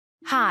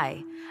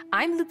Hi,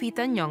 I'm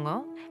Lupita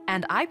Nyong'o,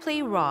 and I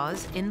play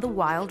Roz in The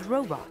Wild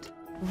Robot.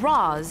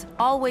 Roz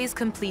always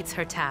completes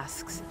her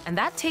tasks, and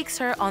that takes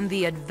her on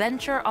the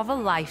adventure of a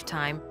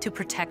lifetime to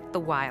protect the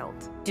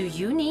wild. Do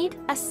you need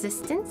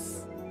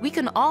assistance? We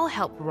can all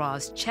help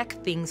Roz check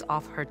things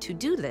off her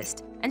to-do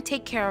list and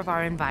take care of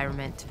our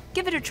environment.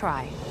 Give it a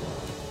try.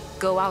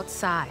 Go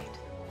outside.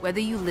 Whether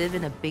you live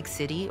in a big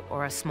city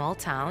or a small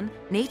town,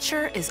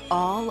 nature is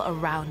all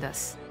around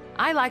us.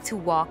 I like to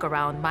walk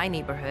around my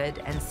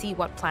neighborhood and see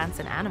what plants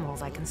and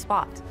animals I can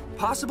spot.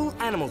 Possible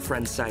animal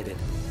friends sighted.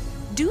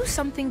 Do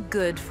something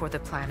good for the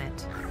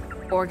planet.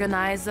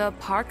 Organize a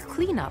park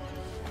cleanup,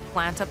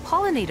 plant a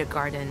pollinator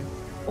garden,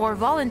 or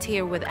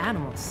volunteer with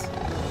animals.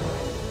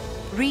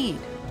 Read.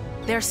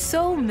 There's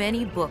so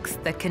many books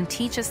that can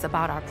teach us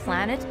about our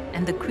planet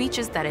and the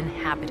creatures that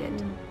inhabit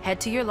it. Head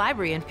to your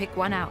library and pick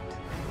one out.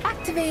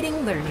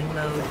 Activating learning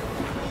mode.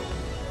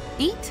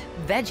 Eat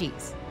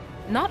veggies.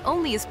 Not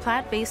only is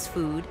plant-based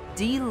food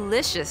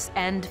delicious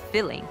and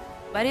filling,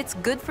 but it's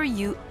good for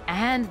you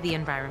and the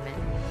environment.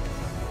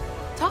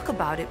 Talk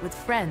about it with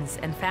friends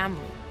and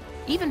family.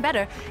 Even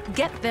better,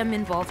 get them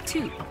involved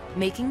too.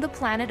 Making the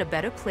planet a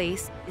better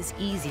place is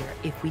easier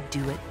if we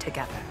do it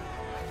together.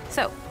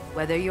 So,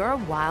 whether you're a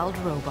wild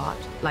robot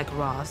like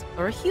Roz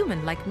or a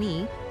human like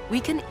me, we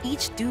can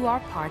each do our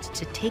part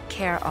to take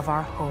care of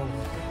our home,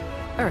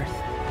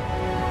 Earth.